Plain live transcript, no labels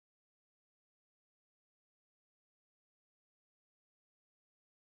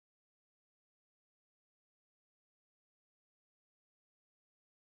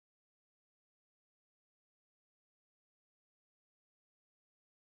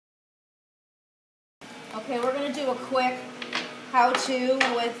Okay, we're going to do a quick how-to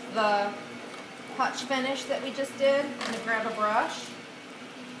with the hutch finish that we just did. I'm going to grab a brush.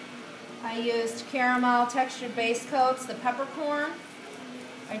 I used caramel textured base coats, the peppercorn.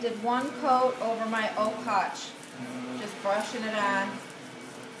 I did one coat over my oak hutch, just brushing it on.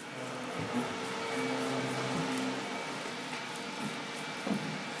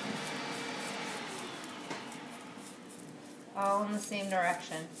 All in the same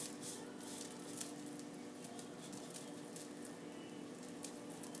direction.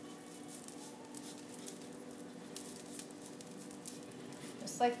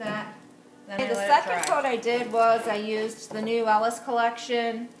 Just like that. Then the second coat I did was I used the new Ellis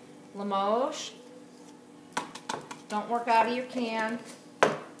Collection Limoges. Don't work out of your can.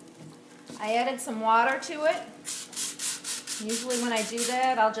 I added some water to it. Usually when I do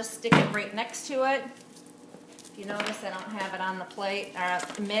that, I'll just stick it right next to it. If you notice, I don't have it on the plate, or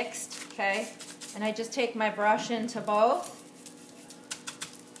mixed, okay? And I just take my brush into both.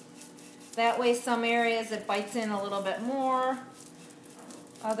 That way some areas it bites in a little bit more.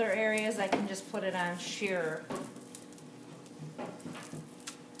 Other areas I can just put it on sheer.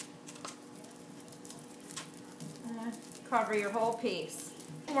 Cover your whole piece.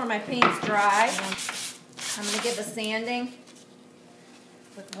 Where my paint's dry, I'm going to give a sanding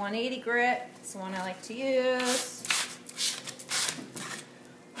with 180 grit. It's the one I like to use.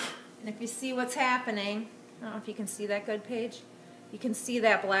 And if you see what's happening, I don't know if you can see that good, Paige. You can see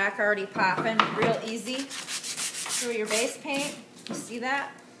that black already popping real easy through your base paint. You see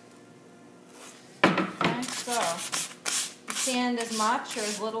that? Okay, so you sand as much or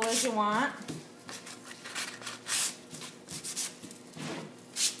as little as you want.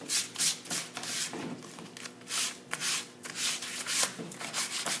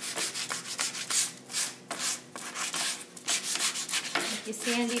 If you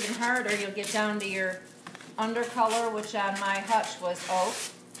sand even harder, you'll get down to your undercolor, which on my hutch was oak,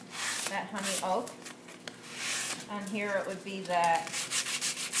 that honey oak. On here it would be that,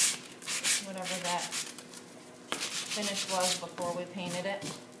 whatever that finish was before we painted it.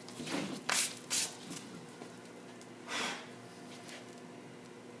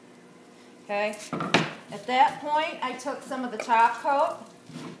 Okay, at that point I took some of the top coat,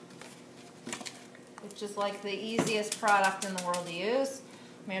 which is like the easiest product in the world to use.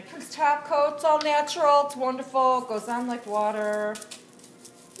 American's top coat, it's all natural, it's wonderful, it goes on like water.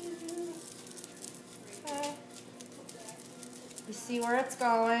 Okay. You see where it's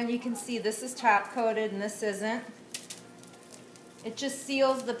going. You can see this is top coated and this isn't. It just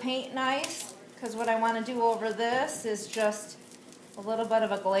seals the paint nice, because what I want to do over this is just a little bit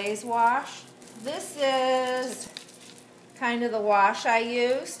of a glaze wash. This is kind of the wash I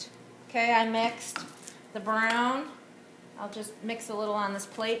used. Okay, I mixed the brown. I'll just mix a little on this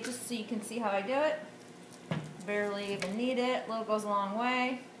plate just so you can see how I do it. Barely even need it. A little goes a long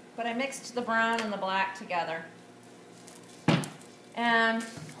way. But I mixed the brown and the black together. And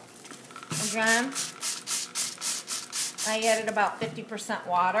again, I added about 50%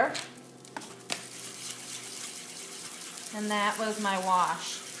 water. And that was my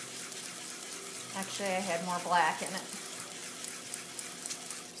wash. Actually, I had more black in it.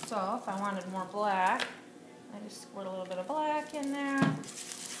 So if I wanted more black, I just squirt a little bit of black in there.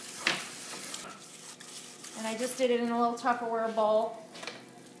 And I just did it in a little Tupperware bowl.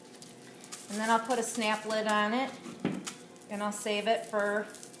 And then I'll put a snap lid on it. And I'll save it for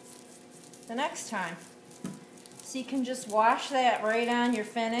the next time. So you can just wash that right on your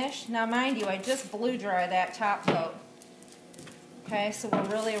finish. Now mind you, I just blew dry that top coat. Okay, so we're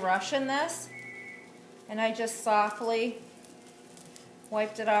really rushing this. And I just softly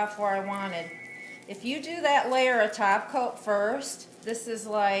wiped it off where I wanted. If you do that layer of top coat first, this is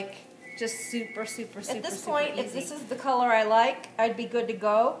like just super, super, super, At this point, if this is the color I like, I'd be good to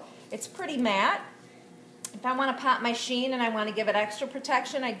go. It's pretty matte. If I want to pop my sheen and I want to give it extra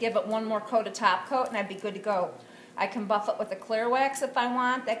protection, I'd give it one more coat of top coat and I'd be good to go. I can buff it with a clear wax if I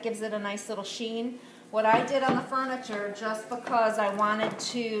want. That gives it a nice little sheen. What I did on the furniture, just because I wanted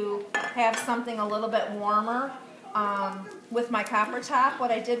to have something a little bit warmer with my copper top,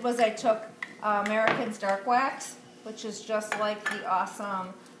 what I did was I took American's Dark Wax, which is just like the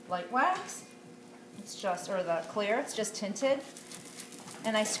awesome light wax. It's just, or the clear, it's just tinted.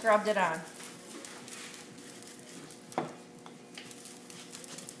 And I scrubbed it on.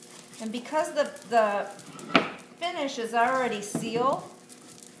 And because the finish is already sealed,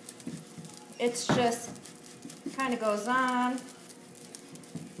 it's just kind of goes on,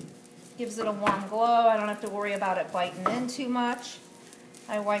 gives it a warm glow. I don't have to worry about it biting in too much.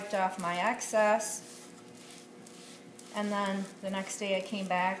 I wiped off my excess, and then the next day I came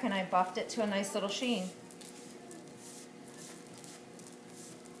back and I buffed it to a nice little sheen.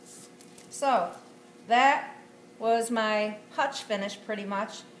 So that was my hutch finish pretty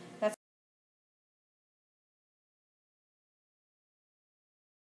much.